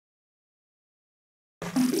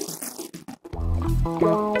So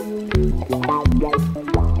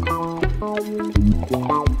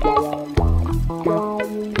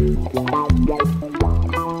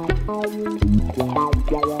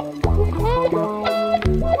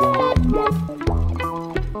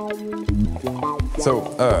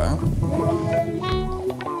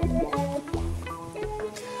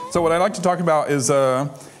what I'd like to talk about is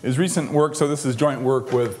recent work. So this is joint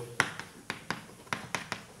work with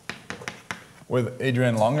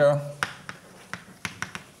Adrian Langer.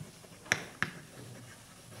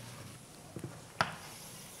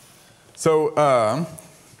 So,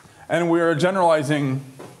 and we are generalizing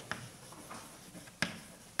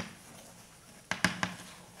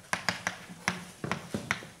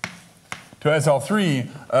to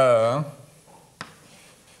SL3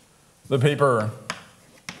 the paper,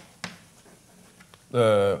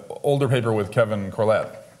 the older paper with Kevin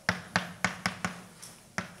Corlett.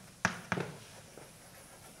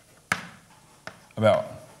 About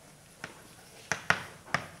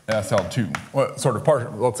SL2, well, sort of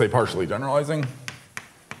let's say partially generalizing.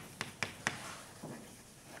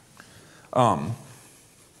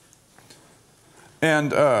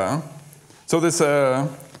 So this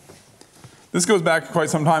goes back quite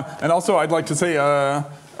some time, and also I'd like to say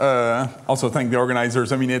also thank the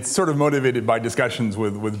organizers. I mean, it's sort of motivated by discussions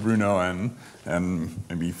with Bruno and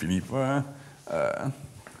maybe Philippe.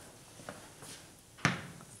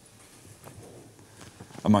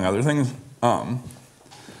 Among other things.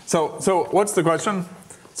 So what's the question?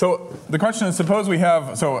 So the question is, suppose we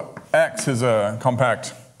have, so X is a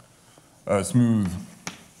compact, smooth,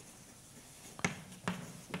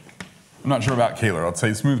 I'm not sure about Kähler, let's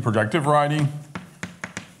say smooth projective variety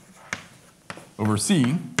over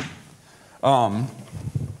C. And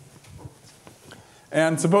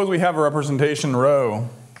suppose we have a representation rho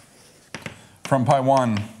from pi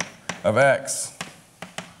 1 of X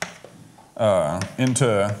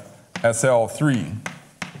into SL3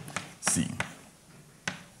 C.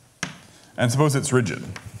 And suppose it's rigid.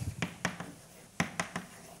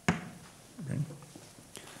 Okay.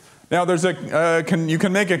 Now there's you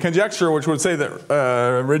can make a conjecture which would say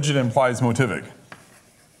that rigid implies motivic.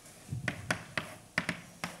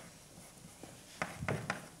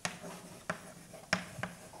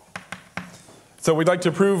 So we'd like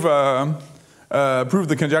to prove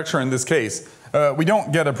the conjecture in this case. We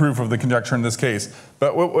don't get a proof of the conjecture in this case,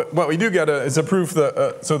 but what we do get is a proof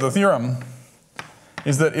that, so the theorem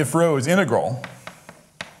is that if rho is integral,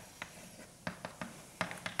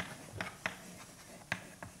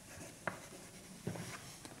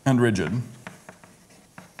 and rigid,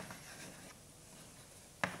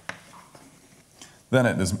 then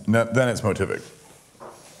it's motivic.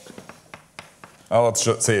 Let's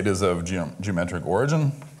just say it is of geometric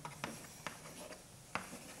origin.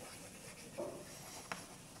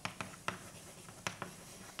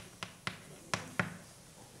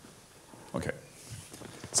 Okay.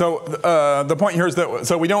 So the point here is that,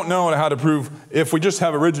 so we don't know how to prove, if we just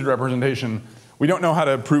have a rigid representation, we don't know how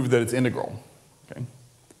to prove that it's integral. Okay.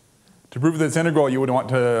 To prove that it's integral, you would want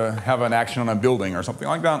to have an action on a building or something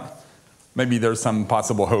like that. Maybe there's some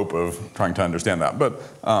possible hope of trying to understand that, but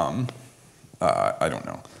I don't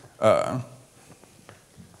know.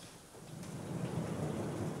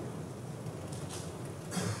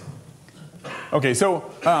 Okay, so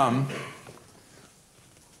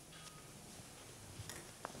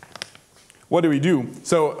what do we do?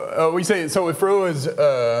 So we say, so if rho is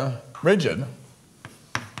rigid,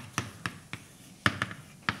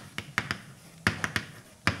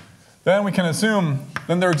 then we can assume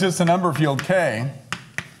then there exists a number field K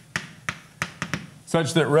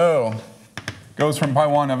such that rho goes from pi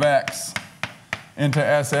 1 of X into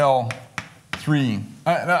SL3.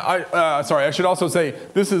 Sorry, I should also say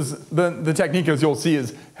this is the technique, as you'll see,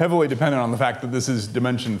 is heavily dependent on the fact that this is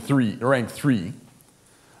dimension 3, rank 3.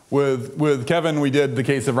 With Kevin, we did the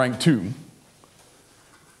case of rank 2.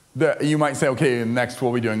 You might say, okay, next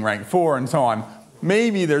we'll be doing rank 4 and so on.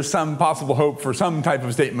 Maybe there's some possible hope for some type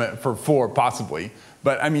of statement for 4, possibly.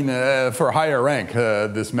 But I mean, for a higher rank,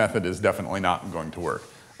 this method is definitely not going to work.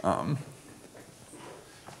 Okay,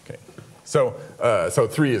 so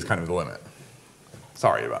 3 is kind of the limit.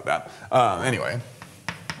 Sorry about that. Anyway,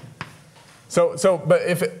 but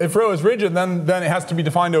if rho is rigid, then it has to be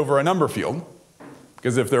defined over a number field,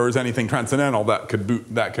 because if there was anything transcendental, that could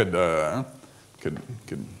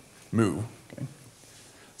move. Okay.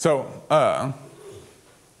 So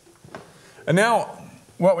and now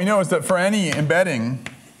what we know is that for any embedding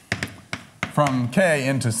from K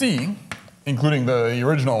into C, including the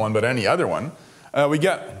original one, but any other one, we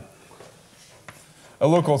get a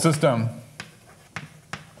local system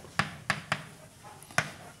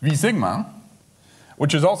V sigma,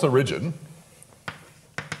 which is also rigid.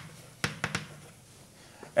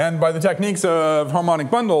 And by the techniques of harmonic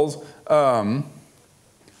bundles, also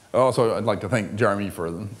I'd like to thank Jeremy for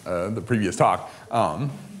the previous talk.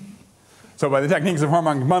 So by the techniques of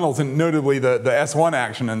harmonic bundles, and notably the S1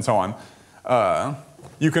 action and so on,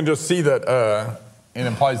 you can just see that it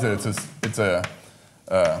implies that it's a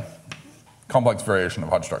complex variation of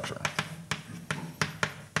Hodge structure.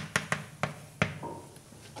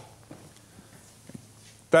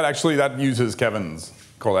 That uses Kevin's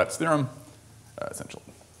Corlet's theorem, essentially.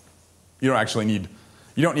 You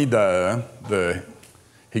don't need the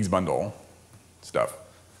Higgs bundle stuff.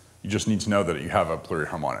 You just need to know that you have a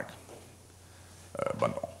pluriharmonic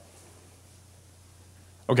bundle.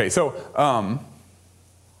 Okay, so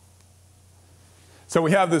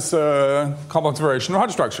we have this complex variation of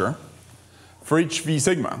Hodge structure for each V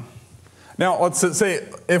sigma. Now let's say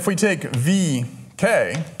if we take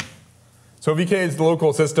Vk, so Vk is the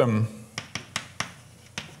local system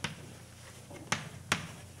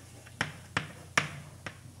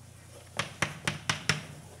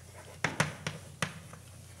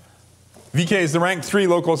Vk is the rank 3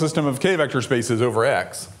 local system of k vector spaces over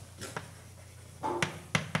X.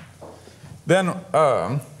 Then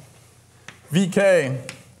Vk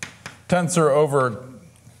tensor over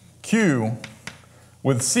Q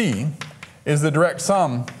with C is the direct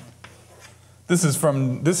sum.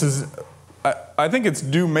 I think it's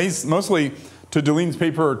due mostly to Deligne's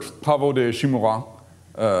paper Travaux de Shumura,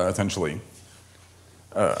 essentially.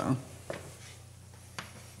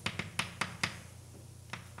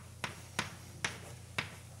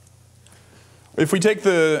 If we take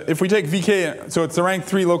Vk, so it's the rank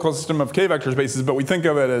 3 local system of k vector spaces, but we think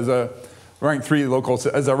of it as a rank 3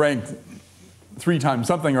 times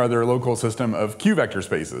something or other local system of q vector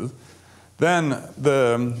spaces, then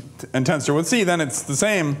and tensor with C, then it's the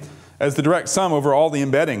same as the direct sum over all the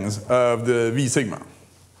embeddings of the V sigma.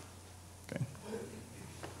 Okay.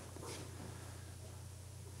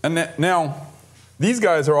 And now these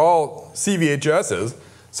guys are all CVHSs,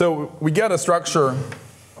 so we get a structure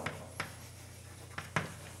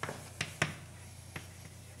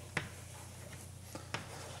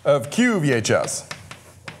of Q VHS.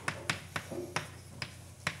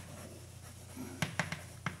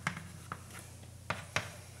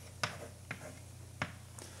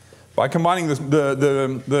 By combining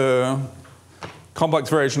the complex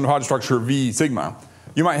variation of Hodge structure V sigma,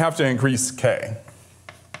 you might have to increase K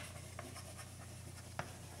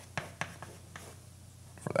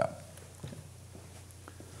for that.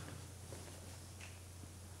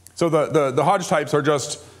 So the Hodge types are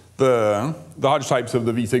just the Hodge types of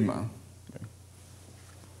the V sigma. Okay.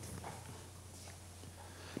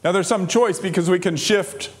 Now there's some choice because we can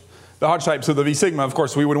shift the Hodge types of the V sigma. Of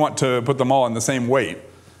course, we would want to put them all in the same weight.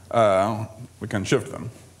 We can shift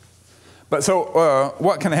them. But so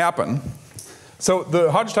what can happen? So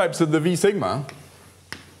the Hodge types of the V sigma.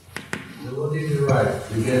 So what did you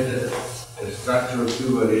write? We get a structure of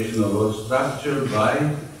Q variation of a structure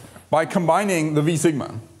by combining the V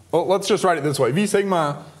sigma. Well, let's just write it this way. V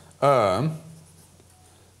sigma, the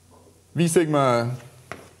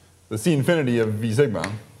C infinity of V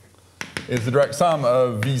sigma is the direct sum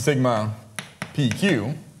of V sigma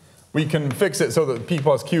PQ. We can fix it so that P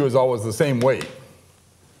plus Q is always the same weight.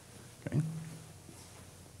 Okay.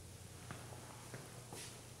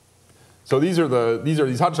 So these are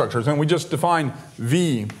these Hodge structures, and we just define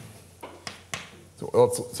V. So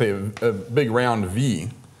let's say a big round V,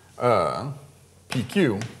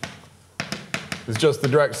 PQ is just the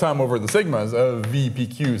direct sum over the sigmas of V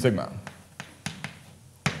PQ sigma.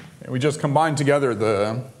 And we just combine together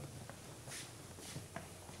the.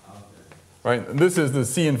 Right, and this is the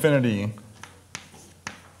C infinity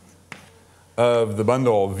of the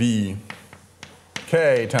bundle V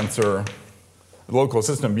K tensor, the local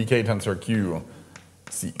system BK tensor Q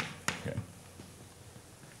C. Okay.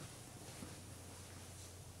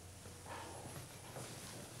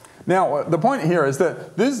 Now the point here is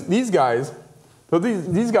that these guys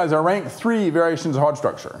are rank 3 variations of Hodge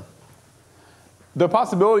structure. The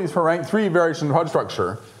possibilities for rank 3 variations of Hodge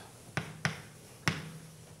structure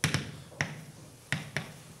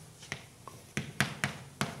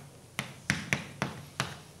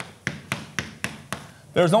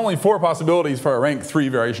there's only 4 possibilities for a rank 3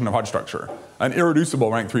 variation of Hodge structure, an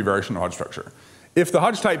irreducible rank 3 variation of Hodge structure. If the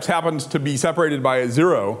Hodge types happens to be separated by a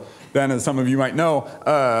 0, then as some of you might know,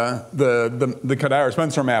 the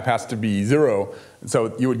Kadeyer-Spencer map has to be 0,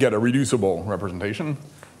 so you would get a reducible representation.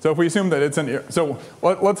 So if we assume that it's so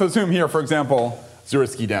let's assume here, for example,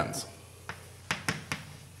 Zariski dense.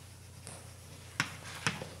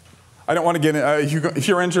 I don't want to get in, if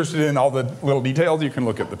you're interested in all the little details, you can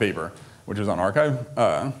look at the paper, which is on archive.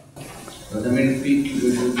 But I mean, P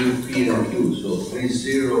should be P and Q, so 3,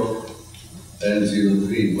 0, and 0,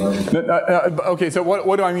 3. Okay, so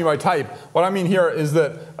what do I mean by type? What I mean here is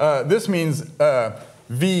that this means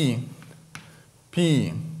V,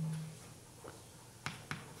 P,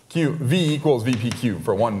 Q, V equals VPQ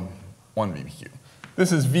for one VPQ.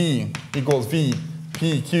 This is V equals V,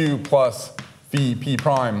 PQ plus V, P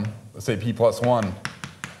prime, let's say P plus 1,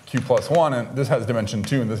 Q plus 1, and this has dimension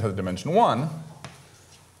 2 and this has dimension 1.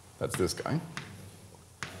 That's this guy.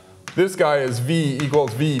 This guy is V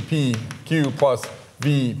equals V, P, Q plus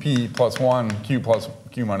V, P plus 1, Q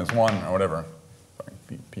minus 1, or whatever. Sorry,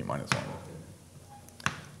 P minus 1.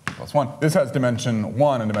 Plus 1. This has dimension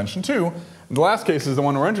 1 and dimension 2. And the last case is the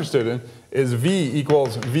one we're interested in, is V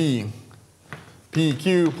equals V,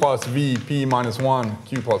 PQ plus V, P minus 1,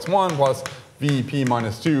 Q plus 1 plus V, P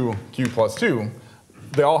minus 2, Q plus 2.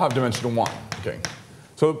 They all have dimension 1. Okay.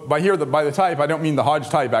 So by the type, I don't mean the Hodge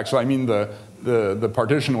type, actually. I mean the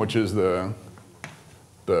partition, which is the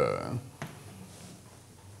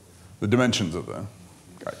dimensions of the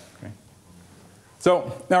guy. Okay.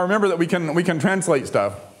 So now remember that we can translate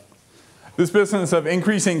stuff. This business of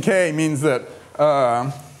increasing k means that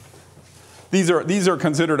these are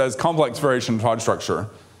considered as complex variation of Hodge structure.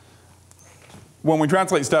 When we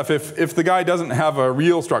translate stuff, if the guy doesn't have a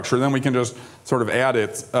real structure, then we can just sort of add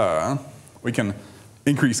it. We can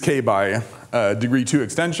increase k by degree 2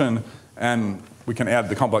 extension, and we can add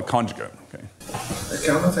the complex conjugate. Okay.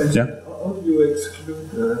 Yeah. How do you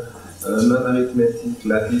exclude non-arithmetic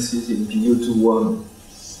lattices in PU to 1?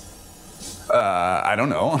 I don't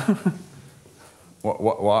know.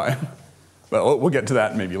 Why? Well, we'll get to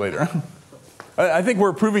that maybe later. I think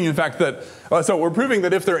we're proving, in fact, that so we're proving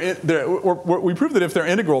that if we prove that if they're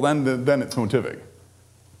integral, then it's motivic.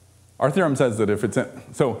 Our theorem says that if it's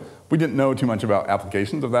so we didn't know too much about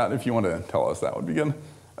applications of that. If you want to tell us, that would be good.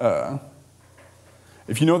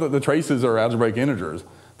 If you know that the traces are algebraic integers,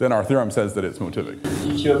 then our theorem says that it's motivic.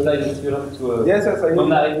 If you apply the theorem to a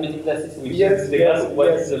non-arithmetic lattice, which is the what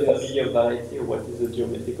is the family of variety, or what is the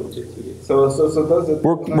geometric objective? So does it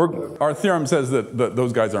our theorem says that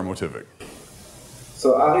those guys are motivic.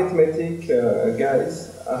 So arithmetic guys,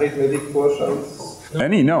 arithmetic quotients.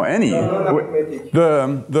 Any. Non-arithmetic.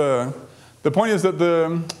 The point is that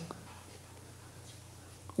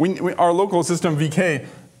our local system VK,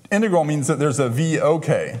 integral means that there's a VOK,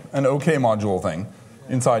 an OK module thing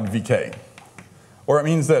inside VK. Or it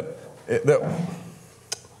means that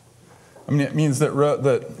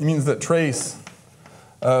trace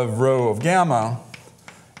of rho of gamma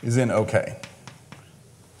is in OK.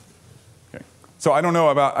 Okay. So I don't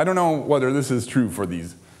know whether this is true for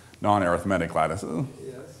these non-arithmetic lattices.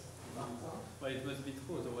 But it must be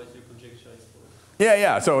true, otherwise your conjecture is false.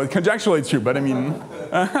 Yeah, so conjecturally it's true, but I mean,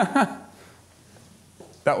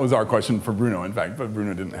 that was our question for Bruno, in fact, but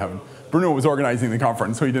Bruno was organizing the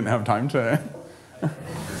conference, so he didn't have time to.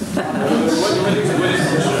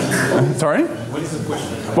 Sorry? What is the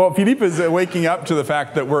question? Well, Philippe is waking up to the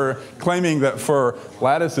fact that we're claiming that for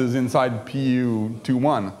lattices inside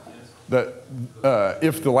PU21, that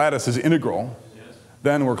if the lattice is integral,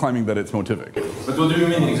 then we're claiming that it's motivic. But what do you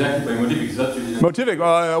mean exactly by motivic? Motivic,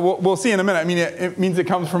 we'll see in a minute. I mean, it means it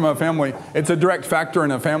comes from a family. It's a direct factor in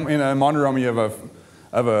a monotomy of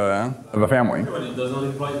a family. But it does not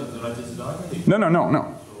imply that the lattice is arithmetic. No.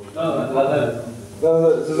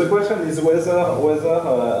 The question is whether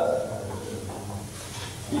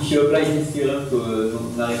if you apply this theorem to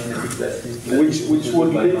non-arithmetic lattice, which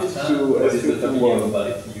would lead to SU1.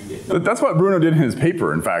 That's what Bruno did in his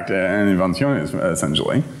paper, in fact, in Inventiones,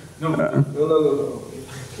 essentially. No. It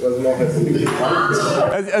was more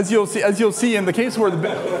as you'll see in the case where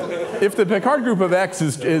if the Picard group of X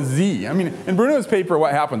is Z, I mean, in Bruno's paper,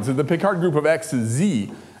 what happens is the Picard group of X is Z,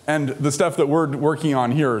 and the stuff that we're working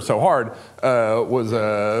on here so hard was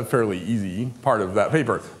a fairly easy part of that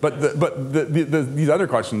paper. But these other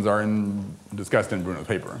questions are discussed in Bruno's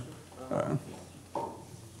paper.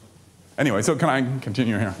 Anyway, so can I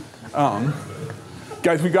continue here?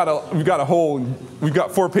 Guys, we've got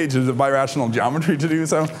 4 pages of birational geometry to do,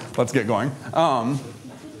 so let's get going.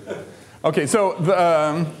 Okay, so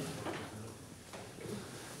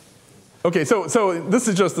so this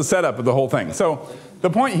is just the setup of the whole thing. So the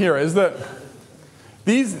point here is that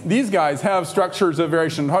these guys have structures of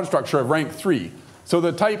variation Hodge structure of rank 3. So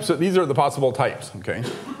the types, these are the possible types. Okay.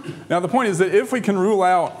 Now the point is that if we can rule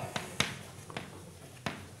out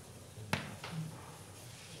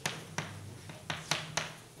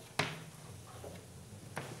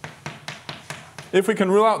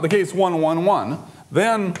the case 1, 1, 1,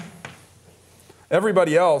 then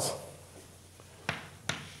Everybody else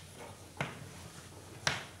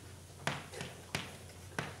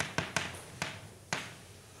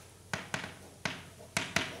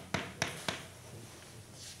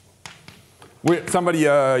somebody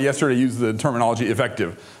yesterday used the terminology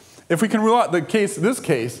effective. If we can rule out this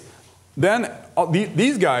case, then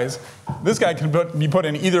these guys, this guy can be put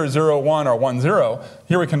in either 0, 1 or 1, 0.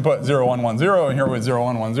 Here we can put 0, 1, 1, 0, and here with 0,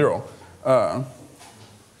 1, 1, 0.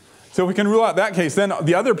 So if we can rule out that case, then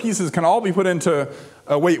the other pieces can all be put into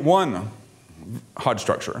a weight 1 Hodge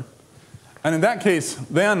structure. And in that case,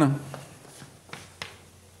 then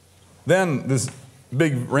this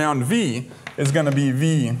big round V is going to be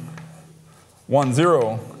V 1,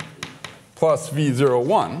 0 plus V 0,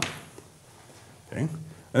 1. Okay.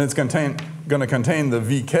 And it's going to contain the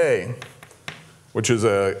VK, which is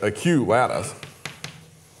a Q lattice.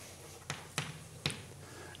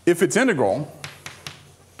 If it's integral,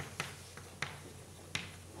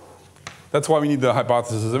 that's why we need the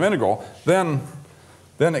hypothesis of integral, then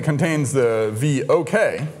it contains the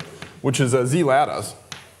VOK, which is a Z lattice.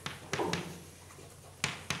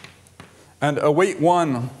 And a weight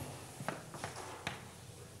 1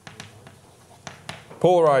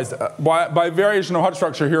 polarized, by variation of Hodge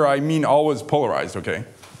structure here, I mean always polarized, okay?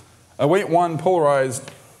 A weight 1 polarized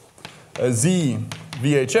Z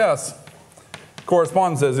VHS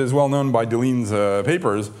corresponds, as is well known by Deleuze's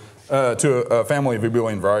papers, to a family of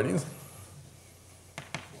abelian varieties.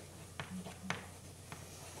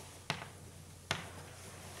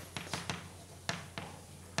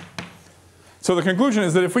 So the conclusion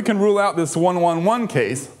is that if we can rule out this 1, 1, 1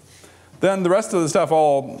 case, then the rest of the stuff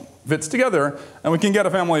all fits together, and we can get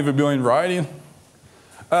a family of abelian varieties.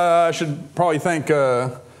 I should probably thank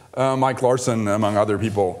Mike Larson, among other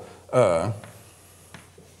people. I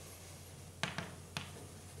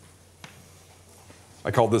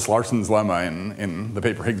called this Larson's lemma in the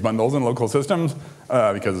paper Higgs bundles and local systems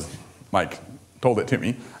because Mike told it to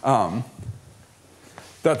me.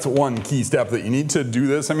 That's one key step that you need to do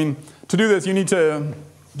this. I mean, to do this, you need to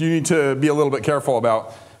be a little bit careful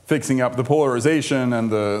about fixing up the polarization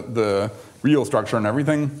and the real structure and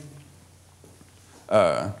everything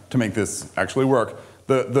to make this actually work.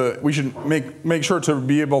 We should make sure to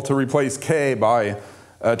be able to replace K by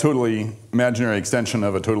a totally imaginary extension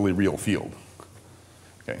of a totally real field.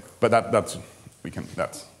 Okay, but that's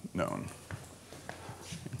known.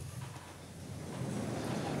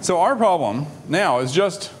 So our problem now is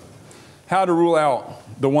just how to rule out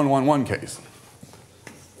the 1, 1, 1 case.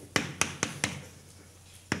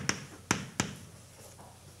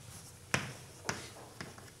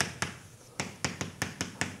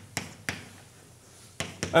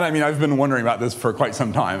 And I mean, I've been wondering about this for quite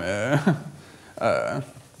some time.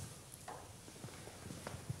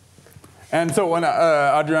 And so when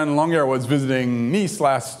Adrian Langer was visiting Nice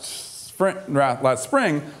last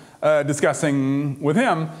spring, discussing with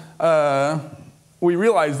him, we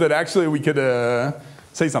realized that actually we could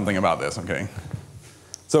say something about this. Okay,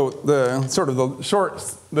 so the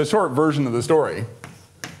short version of the story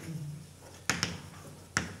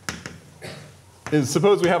is: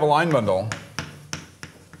 suppose we have a line bundle.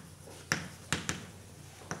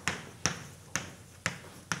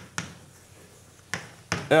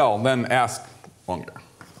 L, then ask Langer.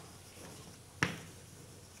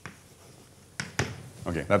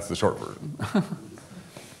 Okay, that's the short version.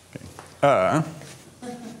 Okay.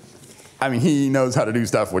 I mean, he knows how to do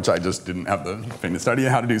stuff which I just didn't have the famous study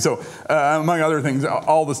how to do. So, among other things,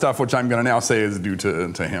 all the stuff which I'm going to now say is due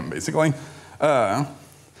to him, basically.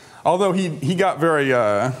 Although he got very,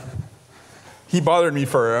 he bothered me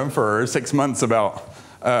for 6 months about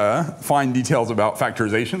fine details about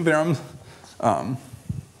factorization theorems.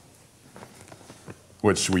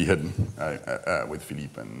 Which we had, with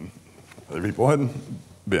Philippe and other people, had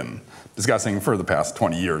been discussing for the past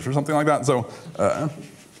 20 years or something like that. So,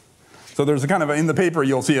 so there's a kind of, in the paper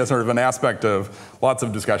you'll see a sort of an aspect of lots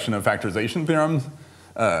of discussion of factorization theorems,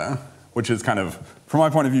 which is kind of, from my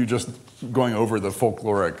point of view, just going over the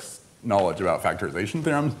folkloric knowledge about factorization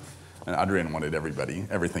theorems. And Adrian wanted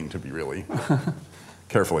everything to be really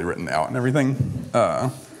carefully written out and everything.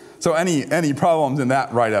 So any problems in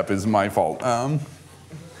that write-up is my fault.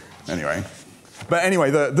 Anyway, but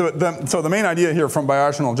anyway, so the main idea here from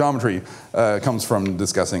birational geometry comes from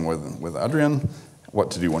discussing with Adrian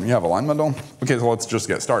what to do when you have a line bundle. Okay, so let's just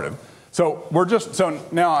get started. So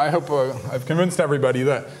now I hope I've convinced everybody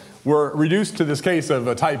that we're reduced to this case of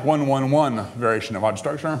a type 111 variation of Hodge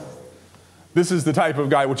structure. This is the type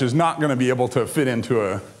of guy which is not going to be able to fit into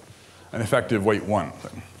an effective weight 1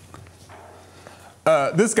 thing.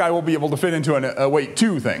 This guy will be able to fit into a weight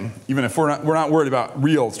 2 thing, even if we're not worried about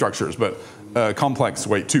real structures. But complex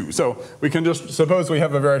weight too. So we can just suppose we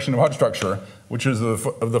have a variation of Hodge structure, which is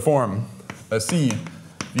of the form C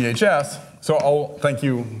VHS. So I'll thank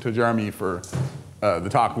you to Jeremy for the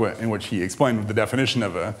talk in which he explained the definition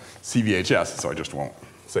of a CVHS, so I just won't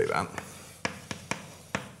say that.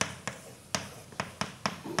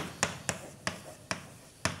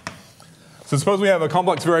 So suppose we have a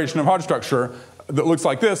complex variation of Hodge structure that looks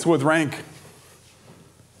like this with rank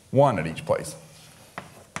 1 at each place.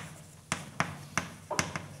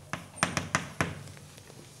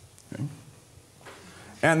 Okay.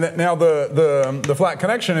 And now the flat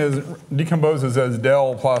connection decomposes as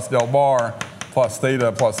del plus del bar plus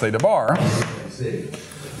theta bar.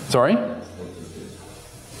 Sorry?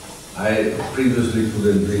 I previously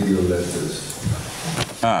couldn't read your letters.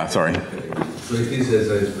 Ah, sorry. So it is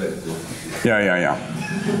as I expected. Yeah.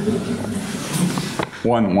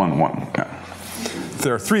 1, 1, 1. Yeah.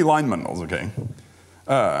 There are 3 line bundles, okay.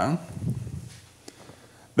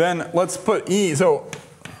 Then let's put E, so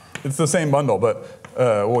it's the same bundle, but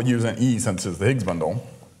we'll use an E since it's the Higgs bundle.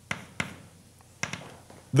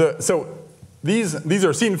 So these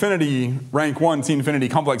are C infinity, rank 1 C infinity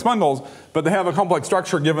complex bundles, but they have a complex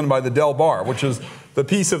structure given by the del bar, which is the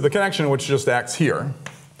piece of the connection which just acts here.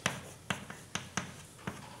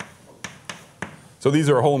 So these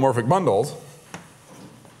are holomorphic bundles.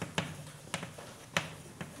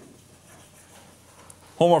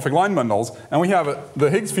 Holomorphic line bundles, and we have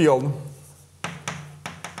the Higgs field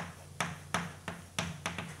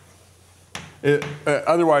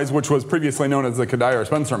otherwise, which was previously known as the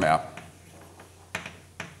Kadair-Spencer map.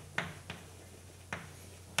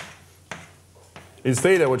 Is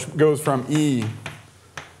theta, which goes from E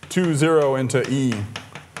 2, 0 into E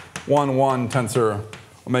 1, 1 tensor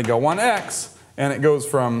omega 1x, and it goes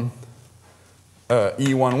from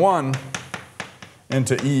E 1, 1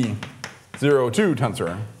 into E 0, 2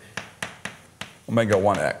 tensor omega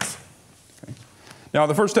 1x. Okay. Now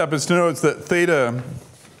the first step is to notice that theta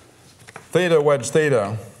wedge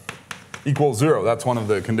theta equals 0. That's one of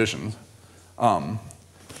the conditions,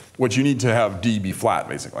 which you need to have D be flat,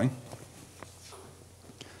 basically.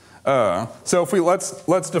 So if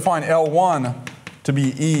let's define L1 to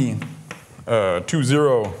be E 2,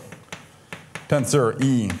 0 tensor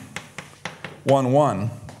E 1, 1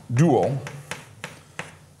 dual.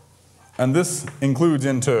 And this includes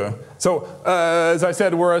into, so as I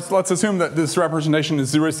said, let's assume that this representation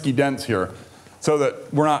is Zariski dense here, so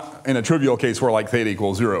that we're not in a trivial case where like theta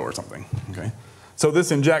equals 0 or something, okay? So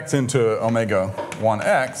this injects into omega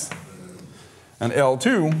 1x, and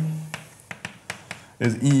L2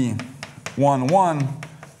 is E 1, 1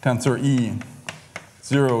 tensor E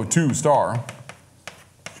 0, 2 star,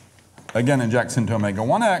 again injects into omega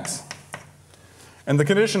 1x, and the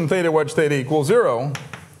condition theta wedge theta equals 0,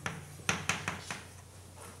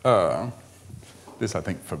 this I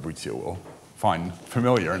think Fabrizio will find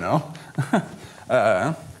familiar now.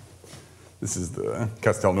 This is the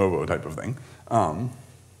Castelnuovo type of thing.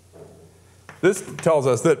 This tells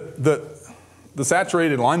us that the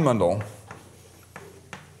saturated line bundle,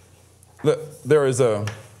 that there is a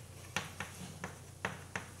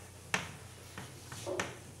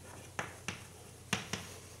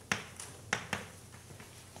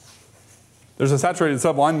saturated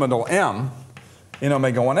subline bundle M in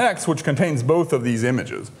omega 1x, which contains both of these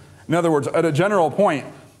images. In other words, at a general point,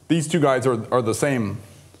 these two guys are the same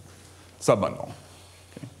subbundle.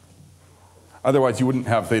 Okay. Otherwise, you wouldn't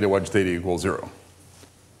have theta wedge theta equals 0.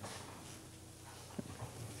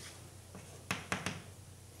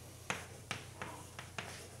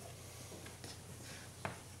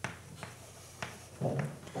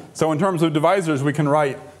 So in terms of divisors, we can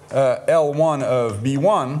write L1 of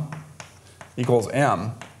B1 equals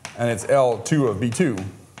M, and it's L2 of B2,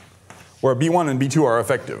 where B1 and B2 are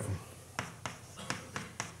effective.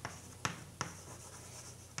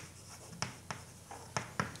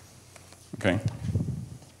 Okay.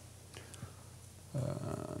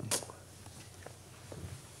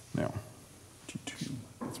 Now, T2,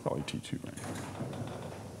 it's probably T2, right?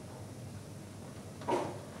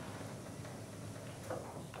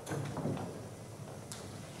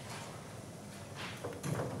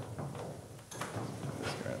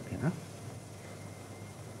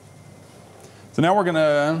 So now we're going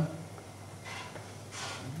to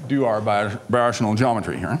do our birational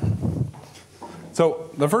geometry here. So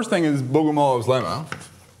the first thing is Bogomolov's lemma.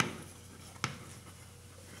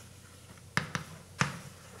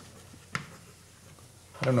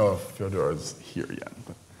 I don't know if Fyodor is here yet,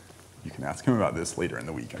 but you can ask him about this later in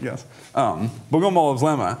the week, I guess. Bogomolov's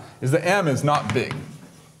lemma is that M is not big.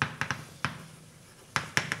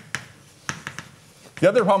 The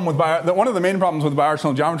other problem with one of the main problems with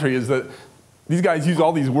birational geometry is that these guys use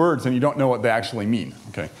all these words and you don't know what they actually mean,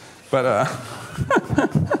 okay? But,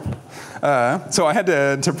 so I had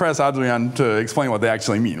to press Adrian to explain what they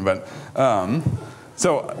actually mean. But,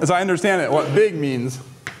 so as I understand it, what big means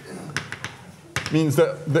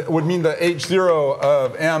that would mean the H0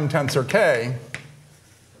 of M tensor K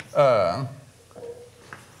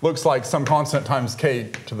looks like some constant times K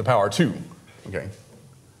to the power 2, okay?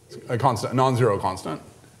 A constant, a non-zero constant.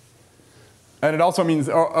 And it also means,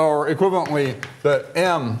 or equivalently, that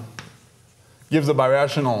M gives a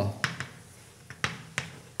birational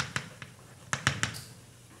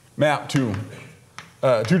map to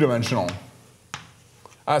two-dimensional.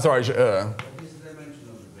 Sorry.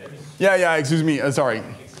 Yeah, excuse me, sorry.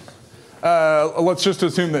 Let's just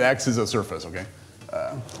assume that X is a surface, okay?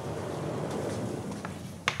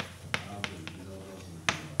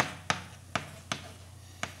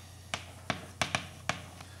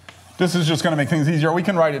 This is just going to make things easier. We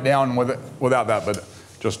can write it down without that, but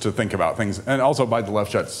just to think about things. And also by the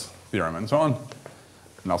Lefschetz theorem and so on.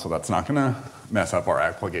 And also that's not going to mess up our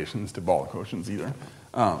applications to ball quotients either.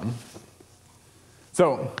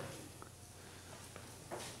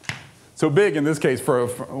 So big in this case,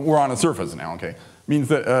 we're on a surface now, okay? Means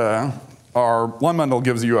that our line bundle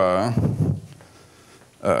gives you an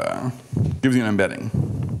embedding.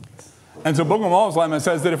 And so Bogomol's lemma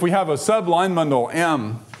says that if we have a sub-line bundle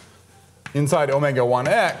M inside omega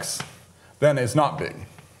 1x, then it's not big.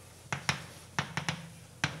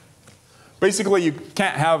 Basically, you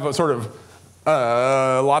can't have a sort of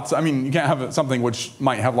you can't have something which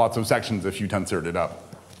might have lots of sections if you tensored it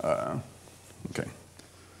up. Okay.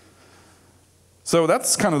 So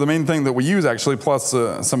that's kind of the main thing that we use actually, plus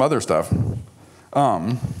some other stuff.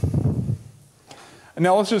 And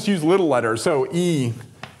now let's just use little letters. So E,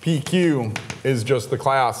 P, Q is just the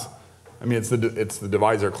class. I mean, it's the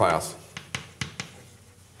divisor class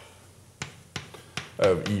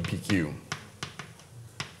of E, P, Q,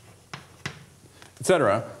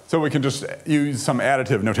 etc. So we can just use some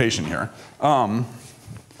additive notation here.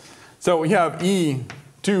 So we have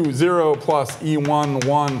E2, 0 plus E1,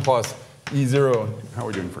 1 plus E0. How are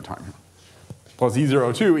we doing for time here? Plus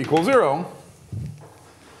E0, 2 equals 0.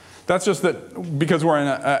 That's just that because we're in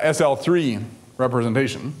a SL3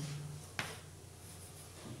 representation.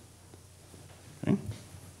 Okay.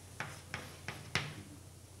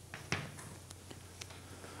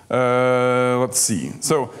 Let's see.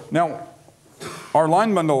 So now our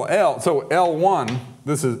line bundle L, so L1,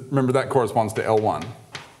 remember that corresponds to L1.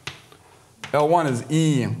 L1 is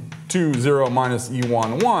E2, 0 minus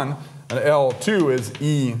E1, 1, and L2 is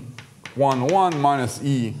E1, 1 minus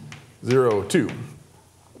E0, 2.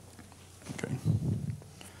 Okay.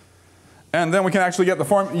 And then we can actually get the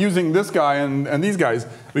form, using this guy and these guys,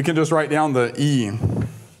 we can just write down the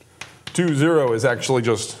E2, 0 is actually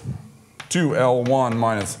just 2L1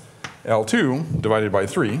 minus L2 divided by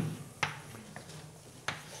 3.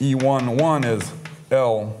 E1, 1 is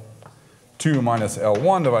L2 minus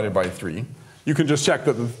L1 divided by 3. You can just check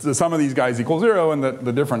that the sum of these guys equals 0 and that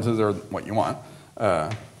the differences are what you want. E02.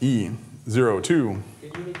 Can you repeat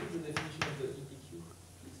the definition of the EPQ?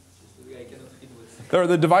 Just so I cannot read what's They're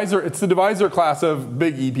the divisor, it's the divisor class of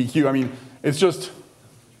big EPQ. I mean, it's just,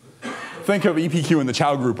 think of EPQ in the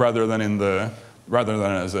Chow group rather than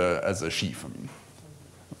as a sheaf. I mean,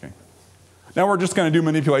 okay. Now we're just going to do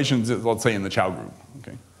manipulations, let's say, in the Chow group.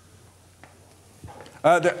 Okay.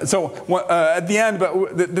 At the end,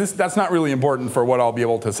 but that's not really important for what I'll be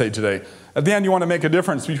able to say today. At the end, you want to make a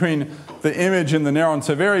difference between the image in the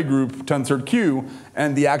Néron-Savary group, tensored Q,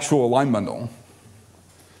 and the actual line bundle.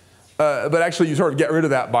 But actually, you sort of get rid of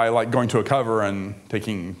that by like going to a cover and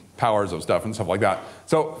taking powers of stuff and stuff like that.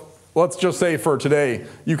 So let's just say for today,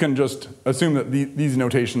 you can just assume that these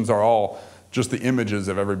notations are all just the images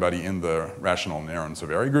of everybody in the rational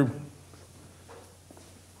Néron-Savary group,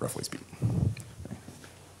 roughly speaking.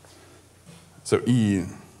 So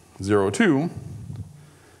E02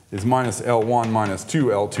 is minus L1 minus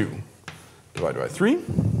 2L2 divided by 3.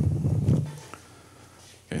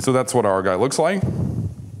 Okay, so that's what our guy looks like.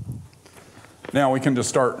 Now we can just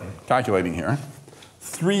start calculating here.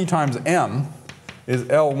 3 times M is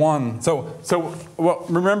L1. So well,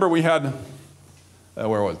 remember we had,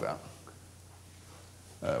 where was that?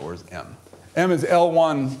 Where's M? M is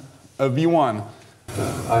L1 of V1.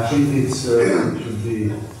 I think it should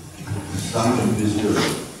be sum should be 0.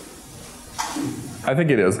 I think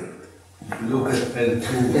it is. If you look at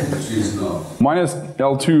L2, which is not. Minus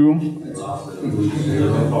L2.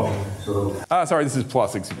 So Sorry, this is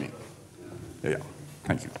plus, excuse me. Yeah,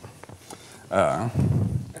 thank you. Yeah.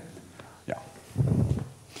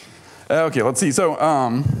 Okay, let's see. So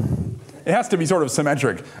it has to be sort of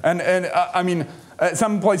symmetric. And I mean, at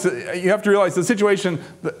some places, you have to realize the situation,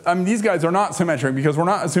 I mean, these guys are not symmetric because we're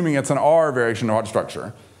not assuming it's an R variation of Hodge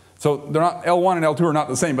structure. So they're not, L1 and L2 are not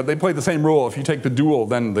the same, but they play the same rule. If you take the dual,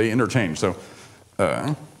 then they interchange. So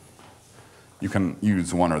you can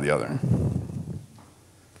use one or the other.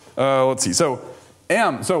 Let's see, so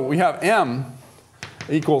we have M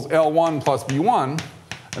equals L1 plus B1,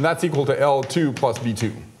 and that's equal to L2 plus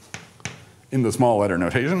B2 in the small letter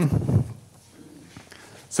notation.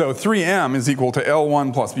 So 3M is equal to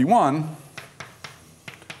L1 plus B1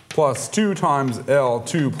 plus 2 times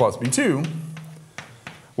L2 plus B2,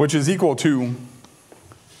 which is equal to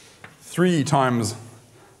 3 times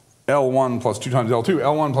L1 plus 2 times L2.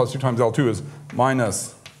 L1 plus 2 times L2 is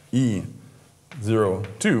minus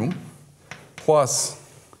E02 plus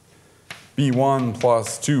B1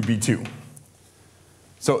 plus 2B2.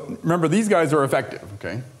 So remember, these guys are effective,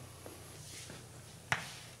 okay?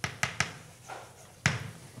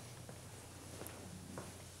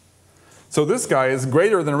 So this guy is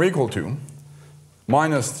greater than or equal to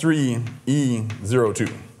minus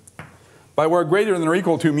 3E02. By where greater than or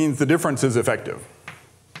equal to means the difference is effective.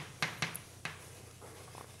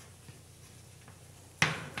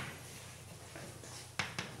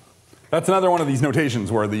 That's another one of these notations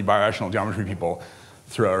where the birational geometry people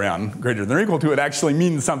throw around greater than or equal to. It actually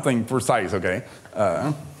means something precise, okay?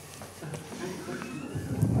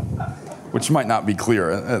 Which might not be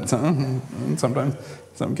clear sometimes,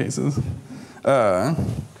 some cases.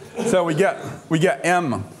 So we get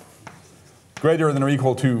M greater than or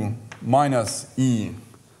equal to minus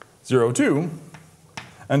E02,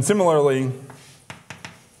 and similarly,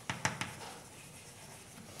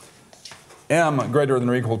 M greater than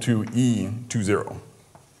or equal to E20.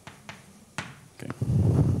 Okay.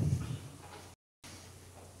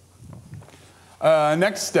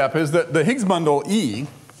 Next step is that the Higgs bundle E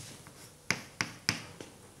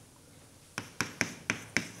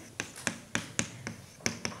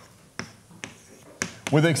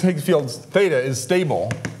with its Higgs field theta is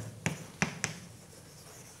stable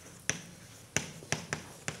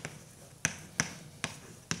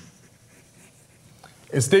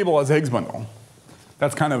as a Higgs bundle.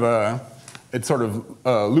 That's kind of it's sort of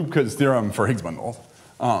Lübke's theorem for Higgs bundles.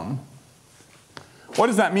 What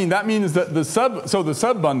does that mean? That means that the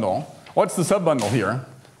subbundle, what's the subbundle here?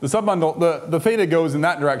 The subbundle, the theta goes in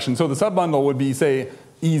that direction, so the subbundle would be, say,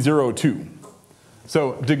 E02.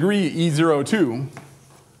 So degree E02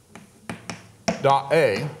 dot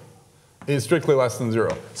A is strictly less than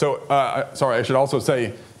 0. So, sorry, I should also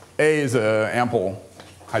say A is an ample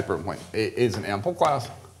hyperplane. A is an ample class.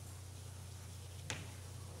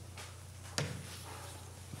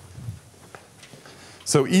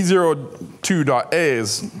 So E02 dot A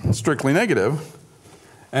is strictly negative,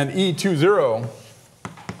 and E20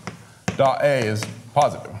 dot A is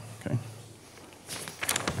positive. Okay.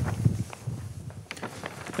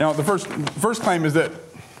 Now the first claim is that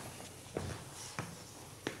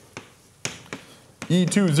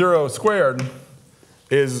E20 squared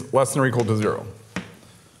is less than or equal to 0.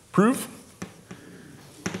 Proof?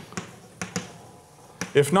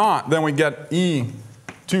 If not, then we get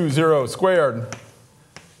E20 squared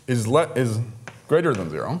is greater than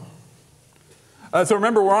 0. So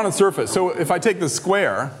remember, we're on a surface. So if I take the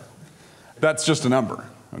square, that's just a number,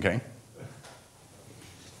 okay?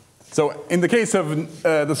 So in the case of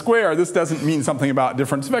the square, this doesn't mean something about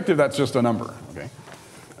difference effective. That's just a number, okay?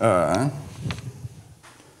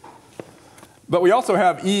 But we also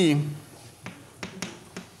have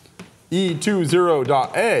E20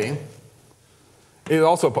 dot A is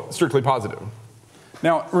also strictly positive.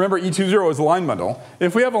 Now, remember, E20 is a line bundle.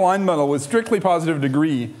 If we have a line bundle with strictly positive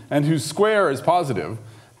degree and whose square is positive,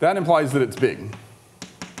 that implies that it's big.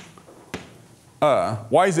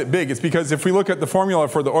 Why is it big? It's because if we look at the formula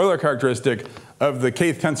for the Euler characteristic of the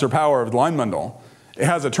kth tensor power of the line bundle, it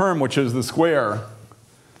has a term which is the square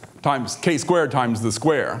times k squared times the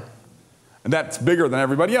square. And that's bigger than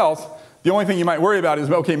everybody else. The only thing you might worry about is,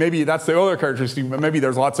 okay, maybe that's the Euler characteristic, but maybe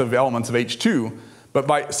there's lots of elements of H2. But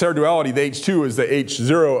by Serre duality, the H2 is the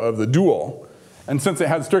H0 of the dual. And since it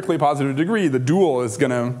has strictly positive degree, the dual is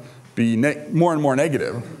going to be more and more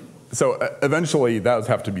negative. So eventually, those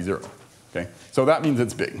have to be 0. Okay? So that means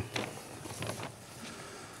it's big.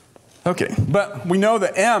 Okay, but we know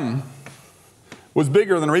that M was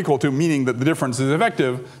bigger than or equal to, meaning that the difference is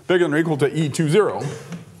effective, bigger than or equal to E20.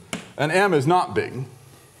 And M is not big.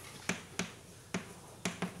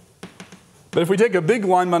 But if we take a big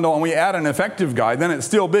line bundle and we add an effective guy, then it's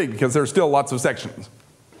still big because there's still lots of sections.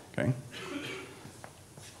 Okay?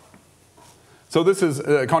 So this is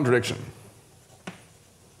a contradiction.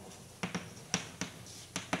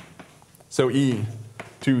 So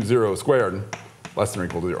E20 squared less than or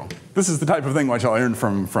equal to 0. This is the type of thing which I learned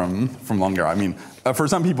from Langer. I mean, for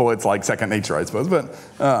some people it's like second nature, I suppose, but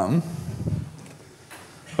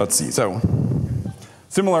let's see. So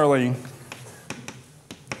similarly,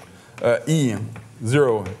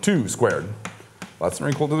 E02 squared less than or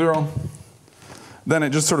equal to 0. Then it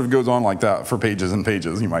just sort of goes on like that for pages and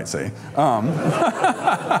pages, you might say. But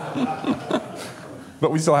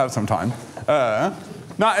we still have some time.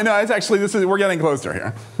 No, it's actually, we're getting closer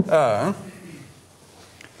here.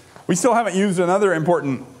 We still haven't used another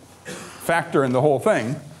important factor in the whole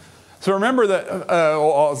thing. So remember that,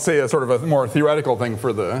 I'll say a sort of a more theoretical thing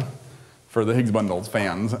for the Higgs bundles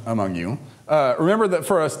fans among you. Remember that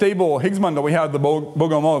for a stable Higgs bundle, we have the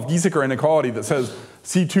Bogomolov-Giesecke inequality that says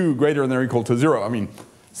C2 greater than or equal to 0. I mean,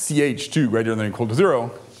 CH2 greater than or equal to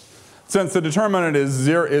 0. Since the determinant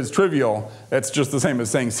is trivial, it's just the same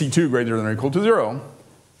as saying C2 greater than or equal to 0.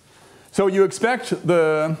 So you expect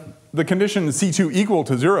the condition C2 equal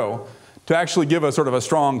to 0 to actually give us sort of a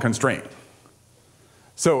strong constraint.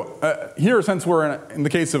 So here, since we're in the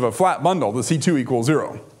case of a flat bundle, the C2 equals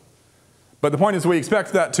 0. But the point is we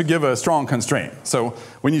expect that to give a strong constraint. So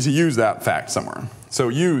we need to use that fact somewhere. So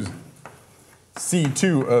use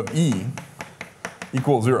C2 of E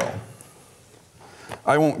equals 0.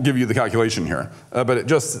 I won't give you the calculation here, but it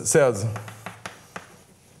just says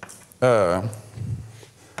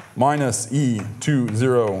minus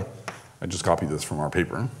E20, I just copied this from our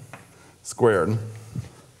paper, squared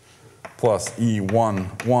plus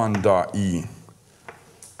E11 dot E02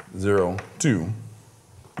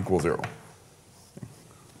 equals 0. I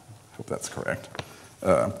hope that's correct.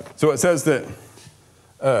 So it says that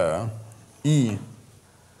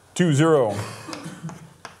E20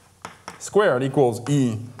 squared equals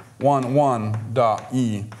E11 dot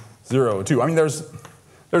E02. I mean, there's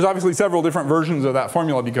obviously several different versions of that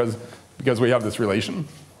formula because we have this relation.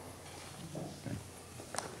 Okay.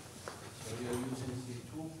 So you're using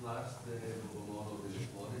C2 plus the Bogomolov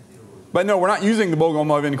inequality? But no, we're not using the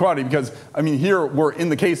Bogomolov inequality because, I mean, here we're in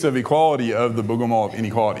the case of equality of the Bogomolov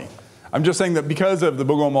inequality. I'm just saying that because of the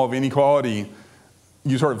Bogomolov inequality,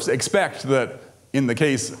 you sort of expect that in the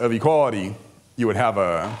case of equality, you would have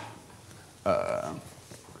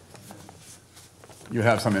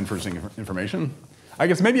some interesting information. I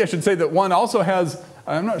guess maybe I should say that one also has,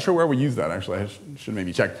 I'm not sure where we use that actually, I should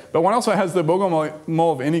maybe check. But one also has the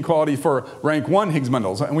Bogomolov inequality for rank 1 Higgs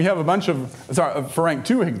bundles. And we have a bunch of, for rank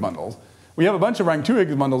 2 Higgs bundles. We have a bunch of rank 2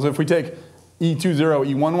 Higgs bundles if we take E20,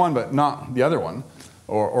 E11, but not the other one.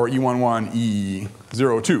 Or E11,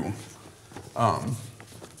 E02.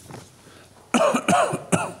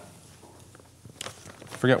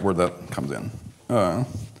 Forget where that comes in.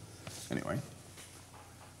 Anyway,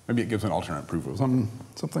 maybe it gives an alternate proof of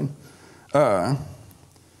something.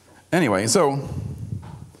 Anyway, so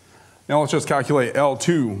now let's just calculate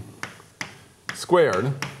L2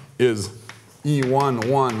 squared is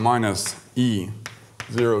E11 minus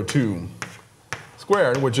E02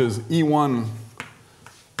 squared, which is E11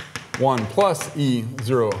 plus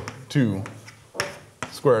E02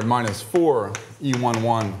 squared minus 4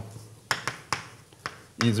 E11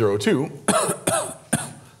 E02,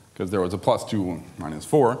 because there was a plus 2 minus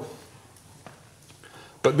 4.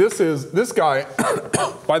 But this guy,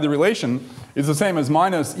 by the relation, is the same as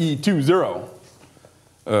minus E20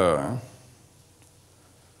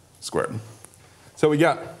 squared. So we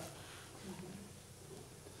get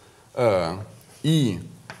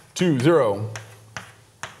E20,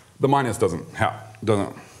 the minus doesn't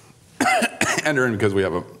enter in because we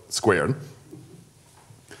have a squared.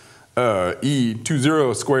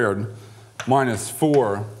 E20 squared minus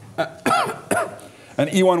 4, and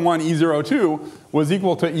E11, E02 was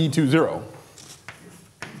equal to E20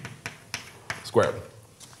 squared,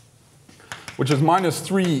 which is minus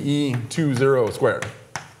 3 E20 squared.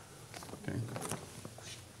 Okay.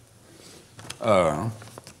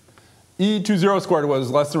 E20 squared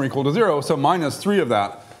was less than or equal to 0, so minus 3 of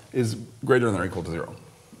that is greater than or equal to 0.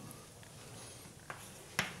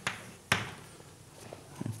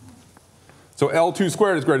 So L2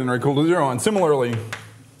 squared is greater than or equal to 0, and similarly,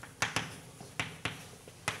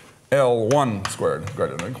 L1 squared is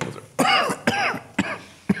greater than or equal to 0.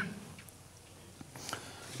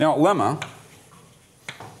 Now, lemma,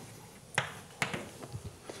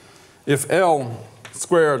 if L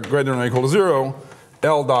squared greater than or equal to 0,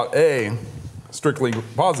 L dot A strictly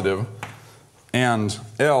positive, and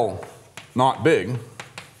L not big,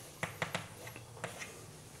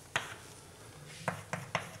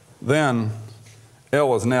 then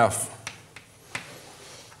L is an F,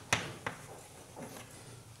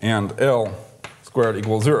 and L squared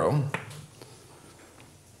equals 0,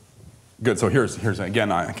 good, so here's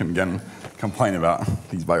again, I can again complain about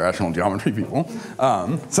these birational geometry people.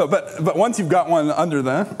 But once you've got one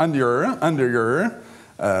under your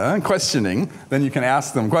questioning, then you can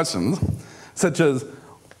ask them questions, such as,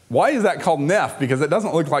 why is that called nef? Because it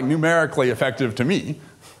doesn't look like numerically effective to me.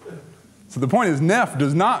 So the point is, nef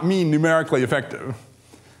does not mean numerically effective.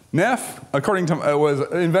 Nef, according to, was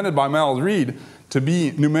invented by Miles Reed to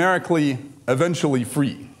be numerically eventually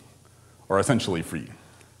free, or essentially free.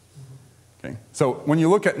 Okay? So when you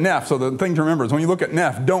look at nef, so the thing to remember is when you look at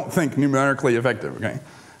nef, don't think numerically effective, okay?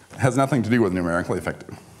 It has nothing to do with numerically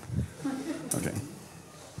effective. Okay.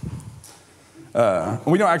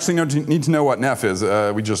 We don't actually need to know what nef is.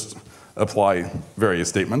 We just apply various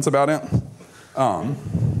statements about it.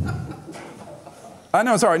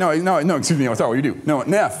 No, sorry, no, excuse me, sorry, what you do. No,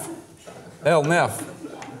 nef, L nef,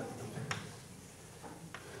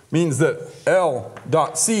 means that L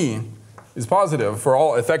dot C is positive for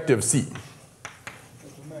all effective C.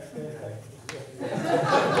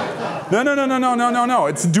 No,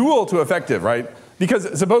 it's dual to effective, right?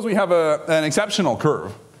 Because suppose we have an exceptional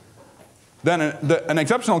curve. Then an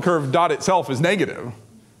exceptional curve dot itself is negative,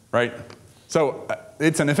 right? So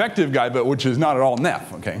it's an effective guy, but which is not at all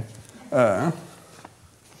nef, okay?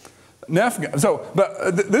 This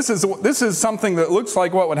is something that looks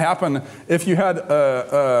like what would happen if you had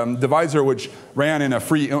a divisor which ran in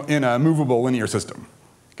a movable linear system.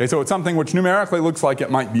 Okay, so it's something which numerically looks like it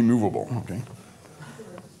might be movable, okay?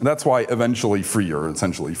 And that's why eventually free or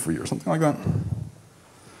essentially free or something like that.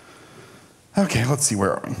 Okay, let's see,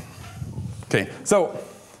 where are we? Okay, so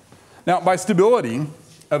now by stability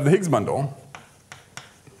of the Higgs bundle,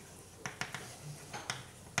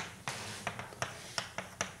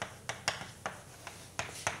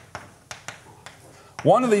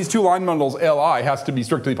 one of these two line bundles, Li, has to be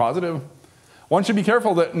strictly positive. One should be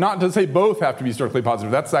careful that not to say both have to be strictly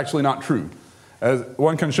positive. That's actually not true. As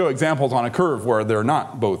one can show examples on a curve where they're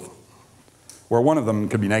not both, where one of them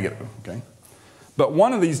could be negative, okay? But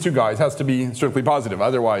one of these two guys has to be strictly positive.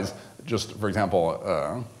 Otherwise, just for example,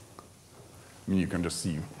 I mean, you can just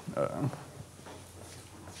see,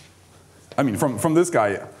 I mean, from this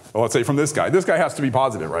guy, well, let's say from this guy has to be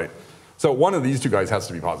positive, right? So one of these two guys has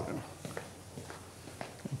to be positive.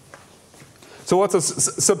 So let's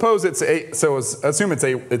suppose it's assume it's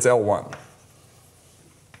L1.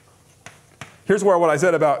 Here's where what I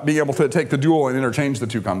said about being able to take the dual and interchange the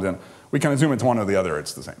two comes in. We can assume it's one or the other,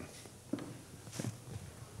 it's the same. Okay.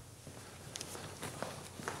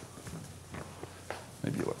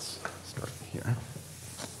 Maybe let's start here. How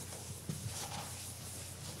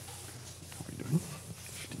are we doing?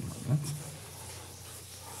 15 minutes.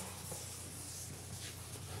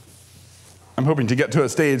 I'm hoping to get to a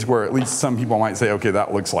stage where at least some people might say, okay,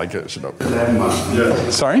 that looks like it should open.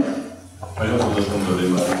 Yes. Sorry? I don't understand the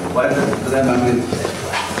lemma. Why the lemma? I mean,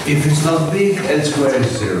 if it's not big, L squared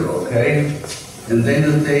is 0, okay? And then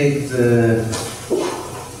you take the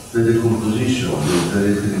decomposition,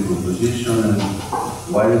 the decomposition, and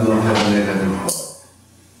why you don't have a negative part?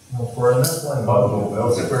 Well, for a net line bundle,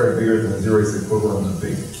 L squared bigger than 0 is equivalent to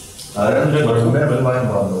big. For a net line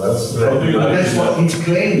bundle, that's what he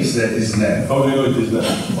claims that is net. How do you know it is net?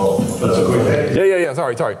 Oh, that's a quick. Yeah,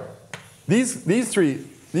 sorry.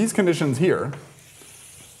 These conditions here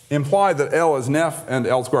imply that L is nef and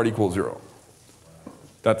L squared equals 0.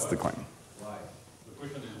 That's the claim.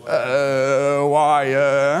 Why?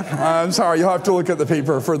 I'm sorry, you'll have to look at the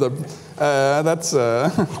paper for the, that's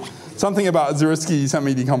something about Zariski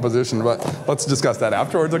semi-decomposition, but let's discuss that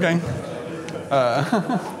afterwards, okay?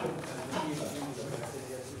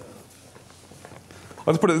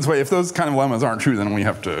 Let's put it this way, if those kind of lemmas aren't true, then we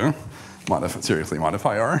have to seriously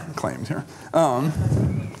modify our claims here.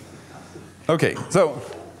 Okay, so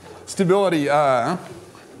stability, so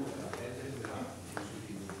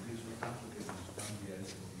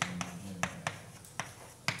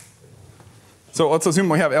let's assume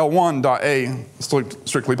we have L1 dot A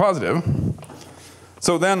strictly positive.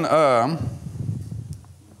 So then,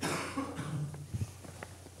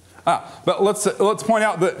 but let's point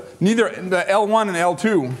out that neither the L1 and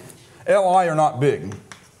L2, Li are not big.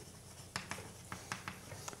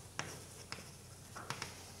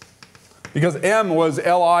 Because M was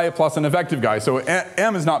Li plus an effective guy, so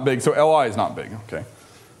M is not big, so Li is not big, okay?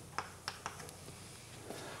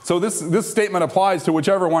 So this statement applies to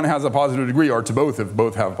whichever one has a positive degree, or to both if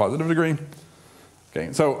both have a positive degree.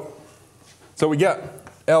 Okay, so we get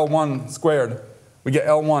L1 squared, we get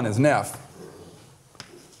L1 is nef,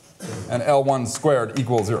 and L1 squared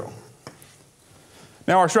equals 0.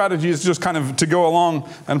 Now our strategy is just kind of to go along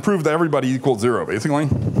and prove that everybody equals 0, basically.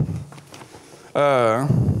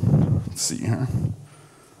 Let's see here.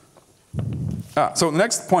 So the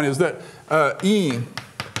next point is that E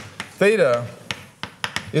theta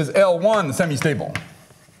is L1 semi-stable.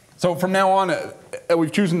 So from now on,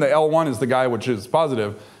 we've chosen the L1 as the guy which is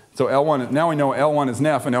positive. So L1, now we know L1 is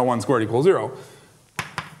Nef and L1 squared equals 0.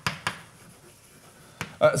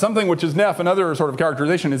 Something which is Nef, another sort of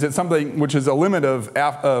characterization, is it's something which is a limit of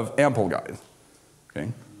ample guys.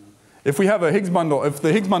 Okay? If we have a Higgs bundle, if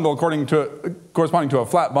the Higgs bundle corresponding to a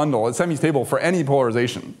flat bundle is semi-stable for any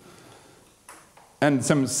polarization, and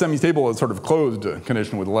semi-stable is sort of closed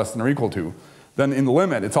condition with less than or equal to, then in the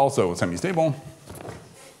limit it's also semi-stable.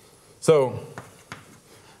 So,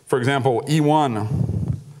 for example, E1,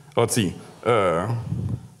 let's see,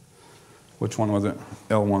 which one was it?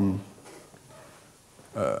 L1,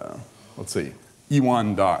 let's see,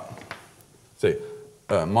 E1 dot, say,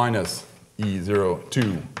 minus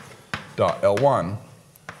E02 dot L1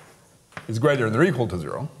 is greater than or equal to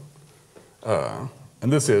 0.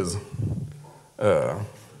 And this is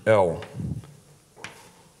L1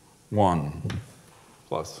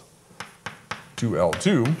 plus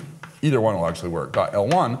 2L2. Either one will actually work. Dot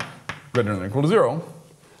L1 greater than or equal to 0.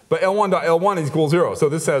 But L1 dot L1 is equal to 0. So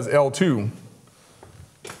this says L2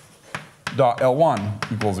 dot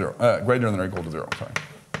L1 equals 0, greater than or equal to 0, sorry.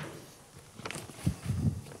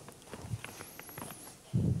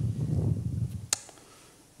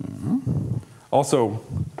 Also,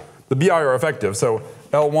 the BI are effective, so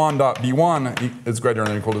L1 dot B1 is greater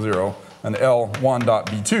than or equal to 0, and L1 dot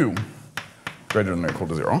B2 greater than or equal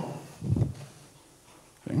to 0.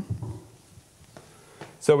 Okay.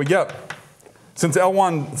 So we get, since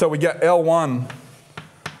L1, so we get L1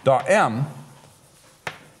 dot M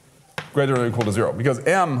greater than or equal to 0, because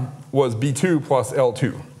M was B2 plus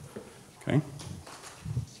L2. Okay.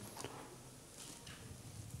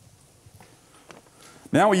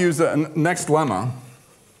 Now we use the next lemma,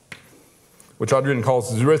 which Adrian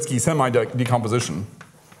calls Zariski semi-decomposition.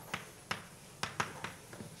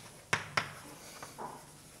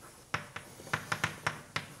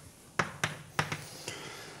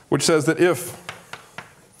 Which says that if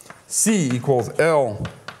C equals L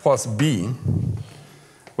plus B,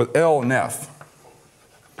 with L Nef,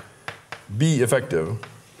 B effective,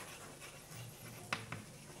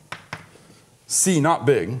 C not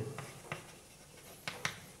big,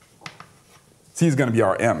 C is going to be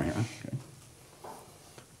our M here, okay.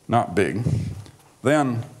 Not big,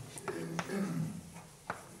 then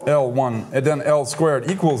L1, and then L squared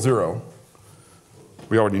equals 0.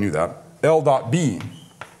 We already knew that. L dot B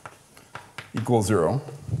equals 0,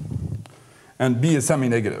 and B is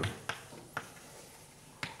semi-negative.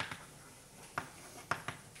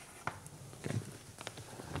 Okay.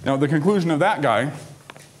 Now the conclusion of that guy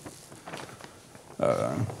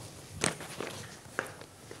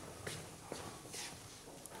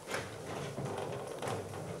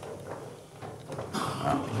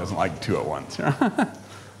he doesn't like 2 at once.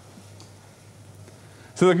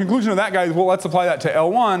 So the conclusion of that guy is, well, let's apply that to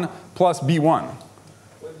L1 plus B1.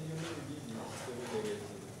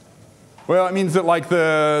 Well, it means that like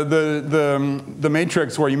the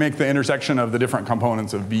matrix where you make the intersection of the different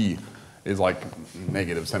components of B is like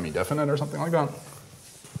negative semi-definite or something like that.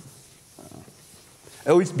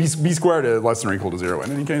 At least B squared is less than or equal to 0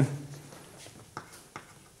 in any case.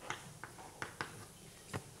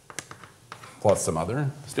 Plus some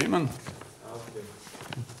other statement. Okay.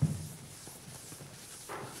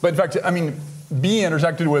 But in fact, I mean, B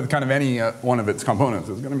intersected with kind of any one of its components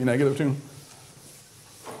is going to be negative too.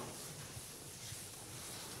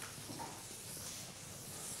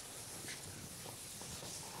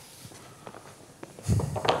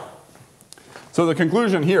 So the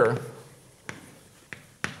conclusion here,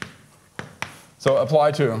 so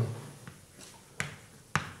apply to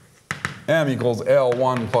M equals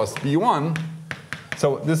L1 plus B1.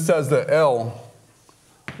 So this says that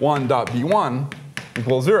L1 dot B1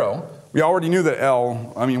 equals 0. We already knew that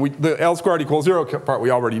the L squared equals 0 part we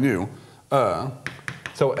already knew. So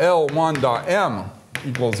L1 dot M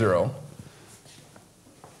equals 0.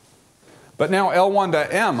 But now L1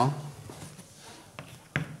 dot M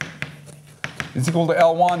is equal to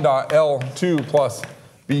L1 dot L2 plus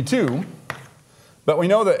B2. But we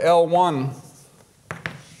know that L1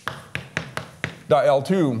 dot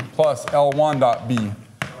L2 plus L1 dot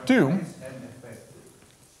B2.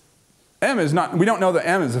 M is not, we don't know that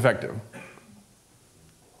M is effective.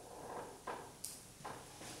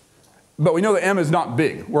 But we know that M is not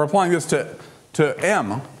big. We're applying this to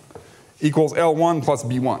M equals L1 plus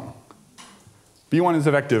B1. B1 is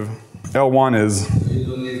effective. L1 is. You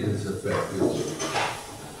don't need this effective.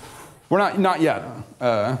 We're not yet.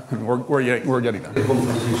 We're getting there.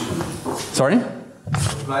 Decomposition. Sorry?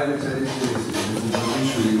 Apply the characteristics.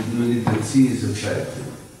 position, you need that C is effective.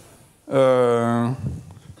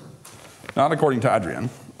 Not according to Adrian.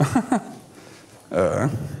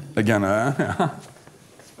 Again,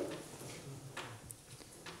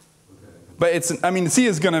 but it's, I mean, C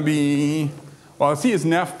is going to be, well, C is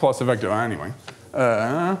nef plus effective anyway.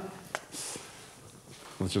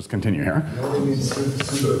 Let's just continue here.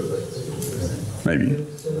 Maybe.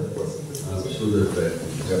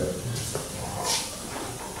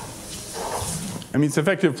 I mean, it's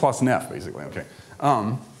effective plus nef, basically, okay.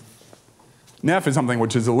 Nef is something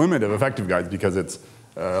which is a limit of effective guides because it's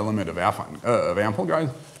a limit of ample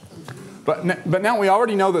guides. But now we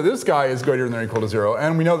already know that this guy is greater than or equal to 0,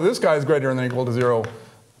 and we know that this guy is greater than or equal to 0.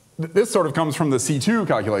 This sort of comes from the C2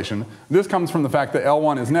 calculation. This comes from the fact that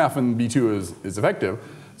L1 is nef and B2 is effective.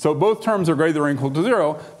 So both terms are greater than or equal to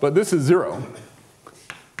 0, but this is 0.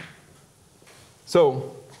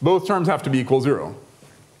 So both terms have to be equal 0.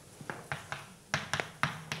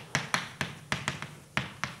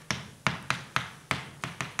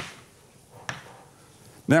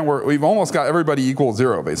 Now we've almost got everybody equal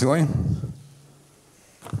 0, basically.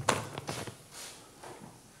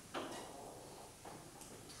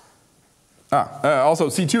 Also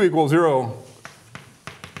C2 equals 0.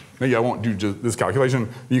 Maybe I won't do just this calculation.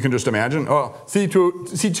 You can just imagine. Oh,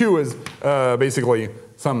 C2 is basically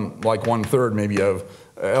some like 1/3 maybe of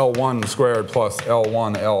L1 squared plus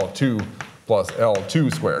L1 L2 plus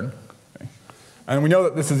L2 squared. Okay. And we know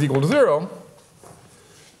that this is equal to 0.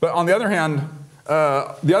 But on the other hand,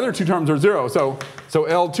 the other two terms are 0. So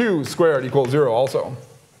L2 squared equals 0 also.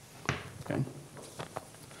 Okay.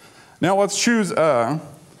 Now let's choose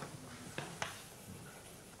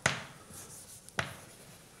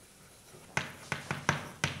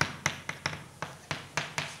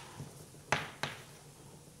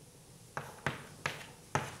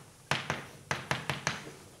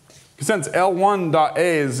since L1.a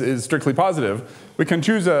is strictly positive, we can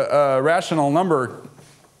choose a rational number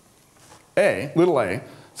a, little a,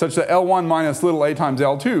 such that L1 minus little a times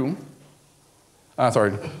L2,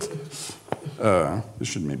 this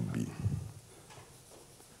should maybe be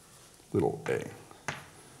little a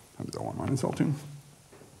times L1 minus L2.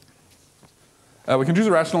 We can choose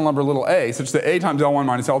a rational number little a such that a times L1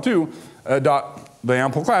 minus L2 dot the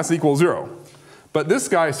ample class equals 0. But this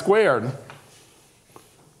guy squared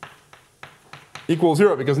equals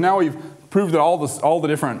 0 because now we've proved that all the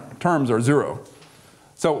different terms are 0.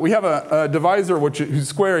 So we have a divisor whose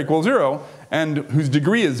square equals 0 and whose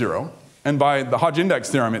degree is 0. And by the Hodge index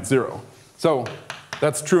theorem, it's 0. So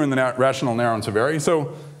that's true in the rational narrow and Savary.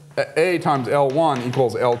 So a times L1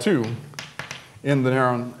 equals L2 in the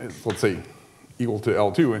narrow, let's say, equal to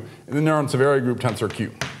L2 in the narrow and Savary group tensor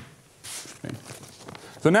Q. Okay.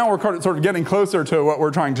 So now we're sort of getting closer to what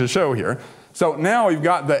we're trying to show here. So now we've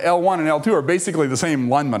got the L1 and L2 are basically the same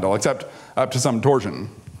line bundle, except up to some torsion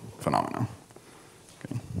phenomena.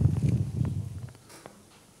 Okay.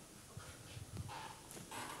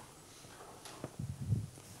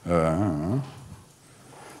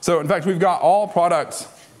 So in fact, we've got all products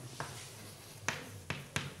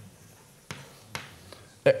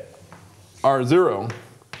are 0,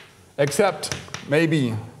 except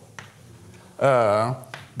maybe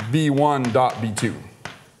B1 dot B2.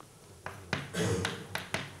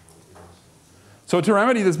 So to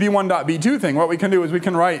remedy this B1 dot B2 thing, what we can do is we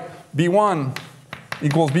can write B1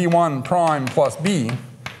 equals B1 prime plus B,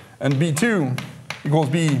 and B2 equals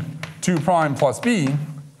B2 prime plus B,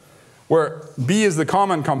 where B is the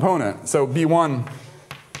common component. So B1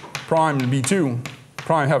 prime and B2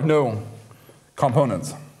 prime have no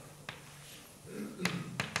components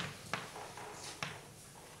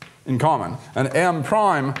in common. And M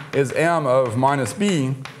prime is M of minus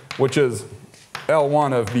B, which is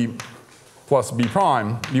L1 of B plus B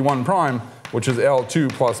prime, B1 prime, which is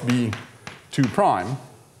L2 plus B2 prime.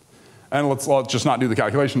 And let's just not do the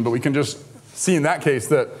calculation, but we can just see in that case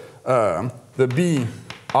that the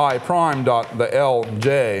BI prime dot the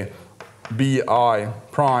LJ, BI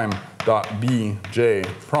prime dot BJ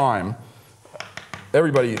prime,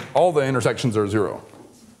 all the intersections are 0.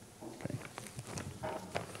 Okay.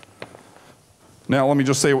 Now let me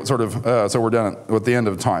just say what sort of, so we're done at the end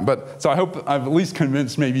of time. So I hope I've at least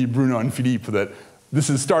convinced maybe Bruno and Philippe that this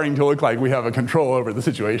is starting to look like we have a control over the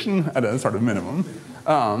situation at a sort of minimum.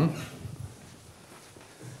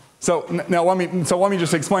 So let me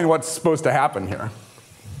just explain what's supposed to happen here.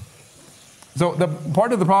 So the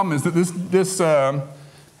part of the problem is that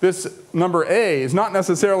this number A is not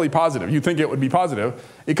necessarily positive. You think it would be positive.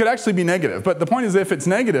 It could actually be negative. But the point is if it's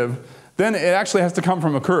negative, then it actually has to come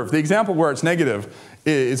from a curve. The example where it's negative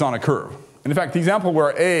is on a curve. And in fact, the example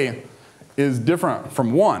where A is different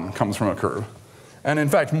from 1 comes from a curve. And in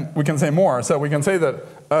fact, we can say more. So we can say that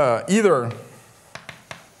either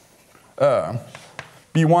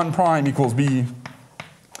B1 prime equals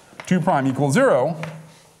B2 prime equals 0.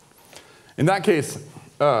 In that case,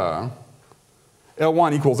 L1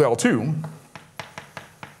 equals L2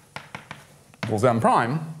 equals M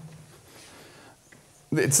prime.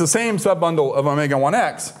 It's the same subbundle of omega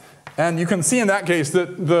 1x. And you can see in that case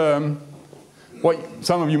that what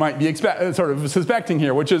some of you might be sort of suspecting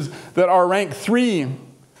here, which is that our rank 3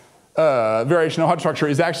 variational Hodge structure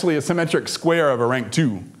is actually a symmetric square of a rank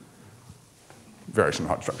 2 variational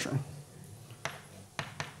Hodge structure.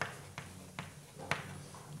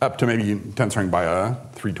 Up to maybe tensoring by a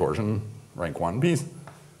 3 torsion rank 1 piece.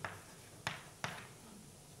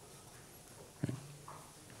 Okay.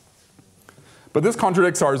 But this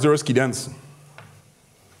contradicts our Zariski dense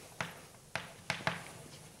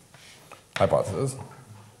hypothesis.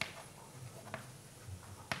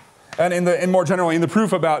 And more generally, in the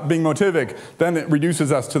proof about being motivic, then it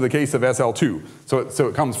reduces us to the case of SL2. So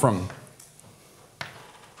it comes from,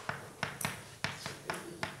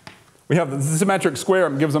 we have the symmetric square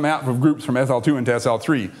gives a map of groups from SL2 into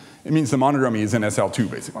SL3. It means the monodromy is in SL2,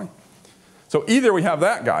 basically. So either we have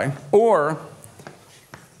that guy, or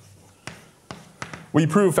we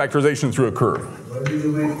prove factorization through a curve. Why did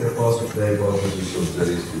you make the positive hypothesis of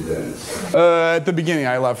Zariski dense? At the beginning,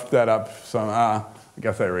 I left that up, so I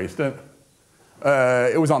guess I erased it.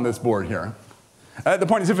 It was on this board here. The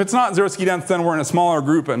point is, if it's not Zariski dense, then we're in a smaller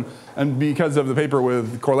group, and because of the paper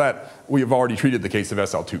with Corlett, we have already treated the case of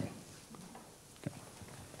SL2. Okay.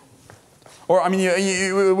 Or, I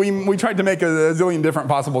mean, we tried to make a zillion different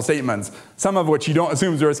possible statements, some of which you don't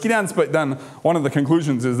assume Zariski dense, but then one of the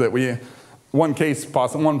conclusions is that one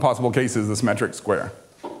possible case is the symmetric square.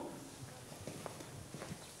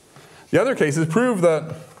 The other cases prove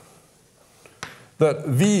that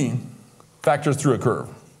V factors through a curve.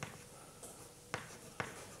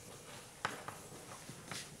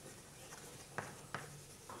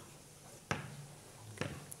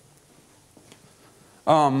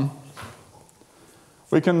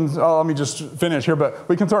 We can, let me just finish here, but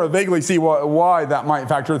we can sort of vaguely see why that might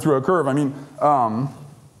factor through a curve. I mean,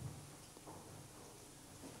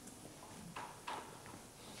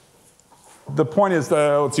 the point is,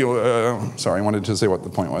 let's see, sorry, I wanted to say what the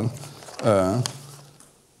point was.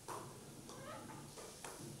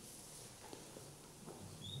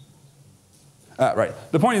 Right.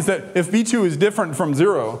 The point is that if B2 is different from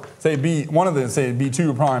 0, say one of the, say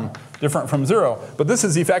B2 prime different from 0, but this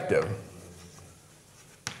is effective.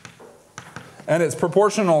 And it's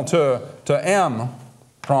proportional to M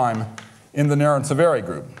prime in the Nernst-Savary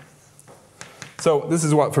group. So this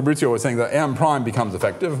is what Fabrizio was saying, that M prime becomes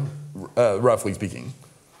effective, roughly speaking.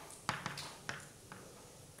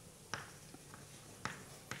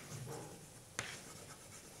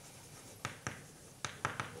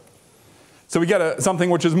 So we get something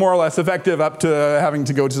which is more or less effective up to having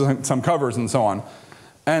to go to some covers and so on.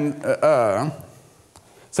 And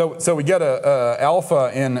so we get a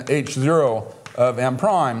alpha in H0 of M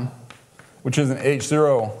prime, which is an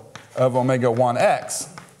H0 of omega 1x.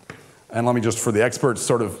 And let me just, for the experts,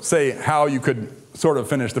 sort of say how you could sort of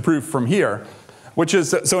finish the proof from here, which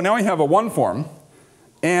is, so now we have a 1 form,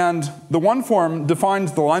 and the 1 form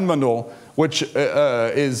defines the line bundle, which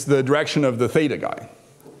is the direction of the theta guy.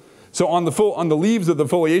 So on the leaves of the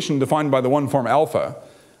foliation defined by the 1 form alpha,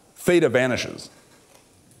 theta vanishes.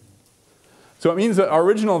 So it means that our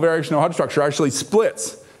original variational Hodge structure actually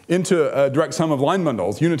splits into a direct sum of line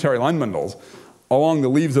bundles, unitary line bundles, along the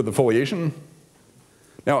leaves of the foliation.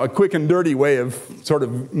 Now, a quick and dirty way of sort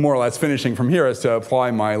of more or less finishing from here is to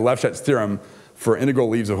apply my Lefschetz theorem for integral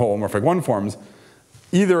leaves of holomorphic 1 forms.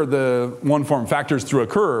 Either the 1 form factors through a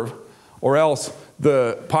curve, or else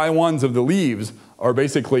the pi 1s of the leaves are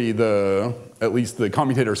basically at least the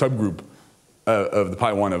commutator subgroup of the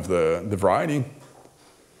pi 1 of the variety.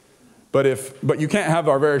 But you can't have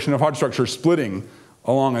our variation of Hodge structure splitting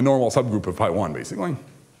along a normal subgroup of pi 1, basically.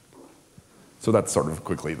 So that's sort of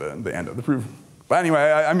quickly the end of the proof. But anyway,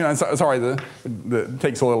 I'm sorry it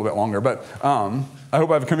takes a little bit longer, but I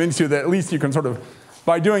hope I've convinced you that at least you can sort of,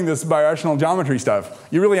 by doing this birational geometry stuff,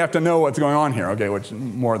 you really have to know what's going on here, okay, which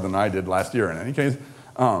more than I did last year in any case.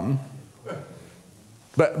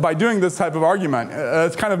 But by doing this type of argument,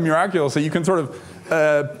 it's kind of miraculous. So you can sort of,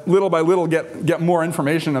 little by little, get more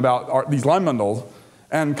information about these line bundles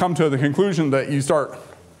and come to the conclusion that it starts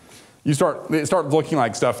looking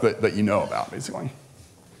like stuff that you know about, basically.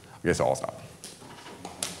 Okay, so I'll stop.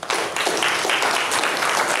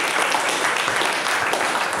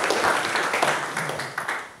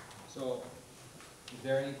 So, if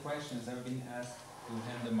there are any questions, I've been asked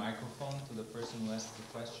hand the microphone to the person who asked the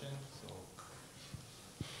question. So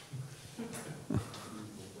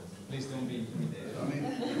please don't be intimidated. I mean,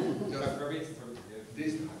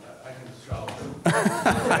 this, I can shout.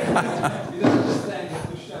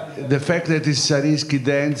 The fact that it's Zariski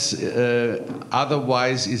dense,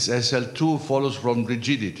 otherwise it's SL2 follows from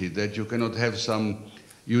rigidity, that you cannot have some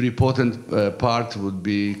unipotent part would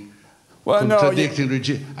be contradicting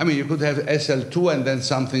rigidity. I mean, you could have SL2 and then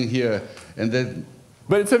something here, and then...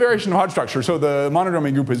 But it's a variation of Hodge structure, so the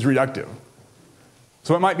monodromy group is reductive.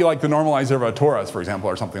 So it might be like the normalizer of a torus, for example,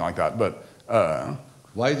 or something like that, but...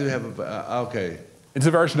 why do you have a... okay. It's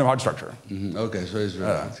a variation of Hodge structure. Mm-hmm. Okay, so it's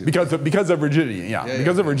reductive. Because of rigidity, yeah.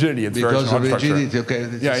 Because of rigidity, it's variation of Hodge structure. Because of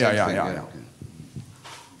rigidity, okay. Yeah.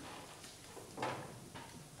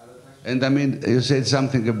 And I mean, you said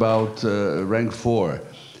something about rank 4.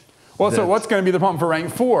 Well, so what's going to be the problem for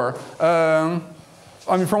rank 4?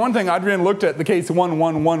 I mean, for one thing, Adrian looked at the case 1,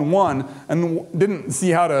 1, 1, 1, and didn't see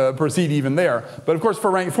how to proceed even there. But of course, for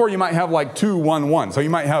rank 4, you might have like 2, 1, 1. So you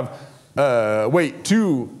might have,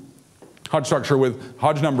 2 Hodge structure with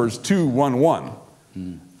Hodge numbers 2, 1, 1.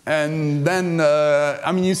 And then,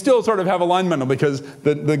 I mean, you still sort of have a line bundle because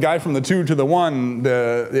the guy from the 2 to the 1,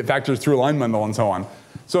 it factors through a line bundle and so on.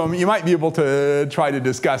 So you might be able to try to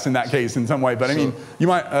discuss in that case in some way, but I mean, you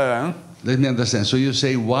might... let me understand. So you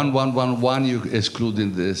say 1, 1, 1, 1, you exclude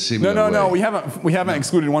in the similar way. No, we haven't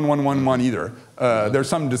excluded 1, 1, 1, 1 either. There's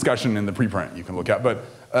some discussion in the preprint you can look at, but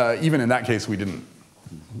even in that case, we didn't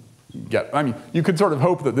get... I mean, you could sort of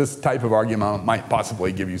hope that this type of argument might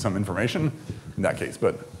possibly give you some information in that case,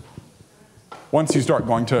 but once you start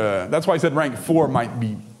going to... That's why I said rank 4 might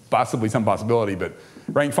be possibly some possibility, but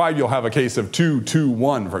rank 5, you'll have a case of 2, 2,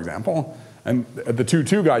 1, for example. And at the 2,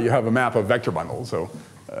 2 guy, you have a map of vector bundles. So